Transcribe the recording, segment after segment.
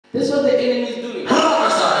That's what the enemy is doing.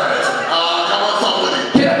 Prophesy. Come on,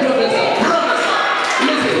 somebody. Can I prophesy?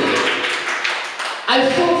 Listen. I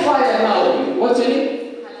saw fire now. What's your name?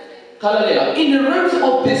 Hallelujah. In the realms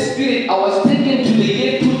of the spirit, I was taken to the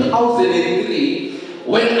year 2003.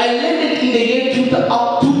 When I landed in the year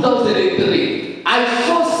 2003, I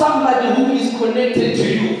saw somebody who is connected to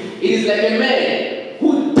you. It is like a man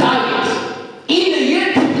who died in the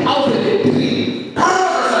year 2003. Can I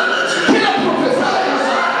prophesy?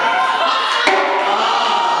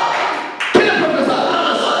 Can I prophesy?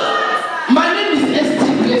 My name is ST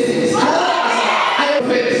Blessings. I am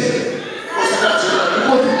first.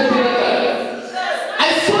 I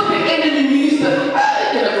saw the enemy minister.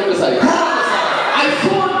 Can I prophesy? I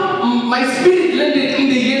saw my spirit landed in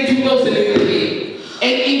the year 2003.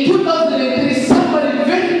 And in 2003, somebody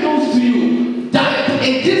very close to you died.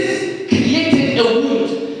 And this created a wound.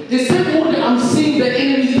 The same wound I'm seeing the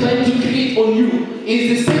enemy is trying to create on you is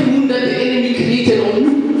the same wound that the enemy created on you.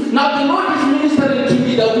 Now the Lord is ministering to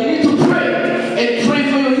me that we need to pray and pray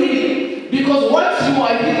for your healing. Because once you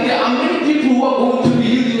are healed, there are many people who are going to be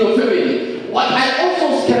healed in your family. What I also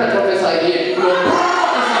cannot prophesy here.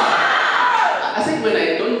 I said when I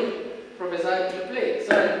don't prophesy, you play.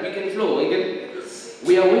 So we can flow.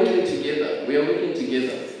 We are working together. We are working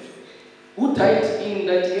together. Who died in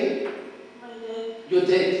that year? Your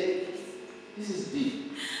dad. This is deep.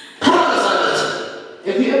 Have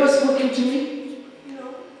you ever spoken to me?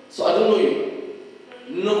 No. So I don't know you.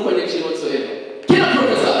 No connection whatsoever. Can I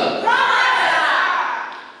prophesy?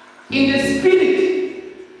 In the spirit,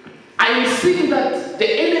 I am seeing that the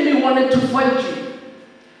enemy wanted to fight you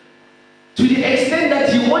to the extent that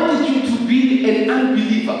he wanted you to be an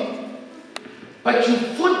unbeliever. But you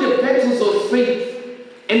fought the battles of faith,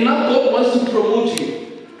 and now God wants to promote you.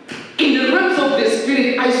 In the realms of the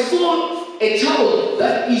spirit, I saw a child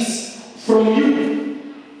that is from you.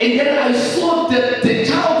 And then I saw that the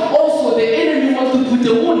child also, the enemy wants to put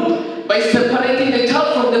a wound by separating the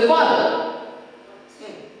child from the father.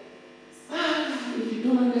 If you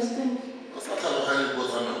don't understand.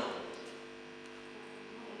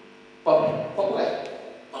 Papa.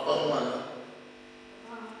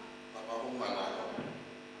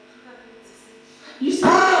 You see?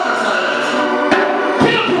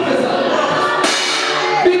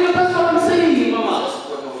 Because that's what I'm saying, Mama.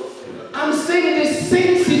 I'm saying the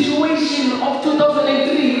same situation of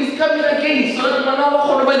 2003 is coming again. So that man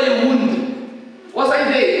by the wound. Was I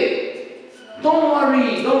there? Don't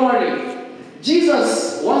worry.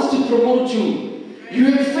 Jesus wants to promote you.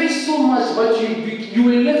 You have faced so much, but you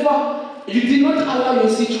did not allow your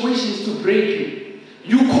situations to break you.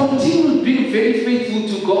 You continued being very faithful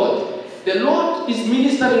to God. The Lord is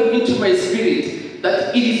ministering into my spirit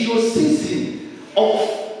that it is your season of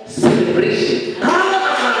celebration.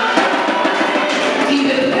 In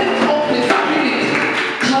the realm of the spirit,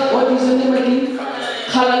 what is the name again?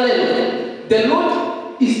 Hallelujah. The Lord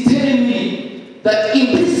is telling me that in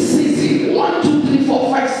this season, 1, 2, 3, 4,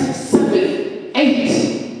 5, 6, 7, 8,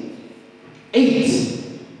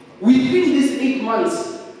 within these 8 months,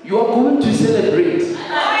 you are going to celebrate.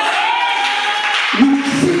 You will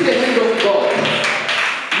see the hand of God.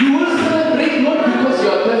 You will celebrate not because you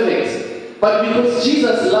are perfect, but because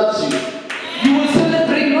Jesus loves you. You will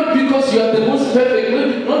celebrate not because you are the most perfect,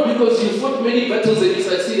 not because you fought many battles and you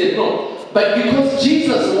succeeded, no. But because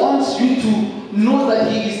Jesus wants you to know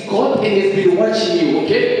that He is God and has been watching you,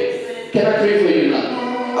 okay? Can I pray for you now?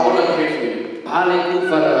 I want to pray for you.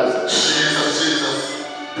 Hallelujah. Jesus.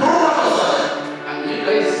 And you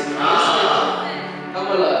guys,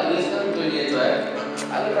 listen to me.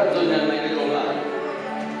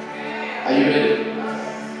 Are you ready?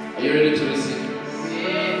 Are you ready to receive?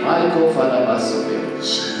 Michael Father Basobe.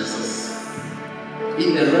 Jesus. In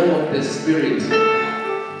the realm of the spirit,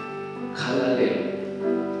 Hallelujah.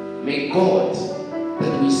 May God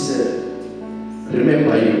that we serve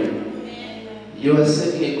remember you. You are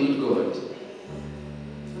serving a good God.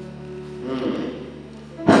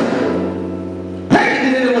 Pray in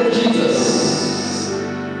the name of Jesus.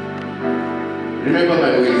 Remember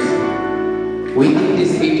my ways. Within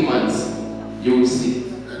these 8 months, you will see.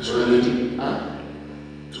 Actually, Huh?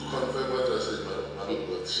 to confirm what I said,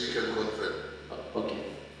 but she can confirm. Okay.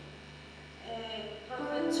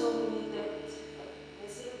 Prophet told me that the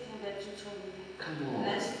same thing that you told me. Come on.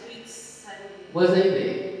 Last week Saturday. Was I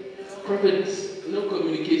there? Prophet, no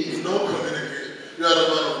communication. No communication. You are the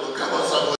man of God. Come on, somebody.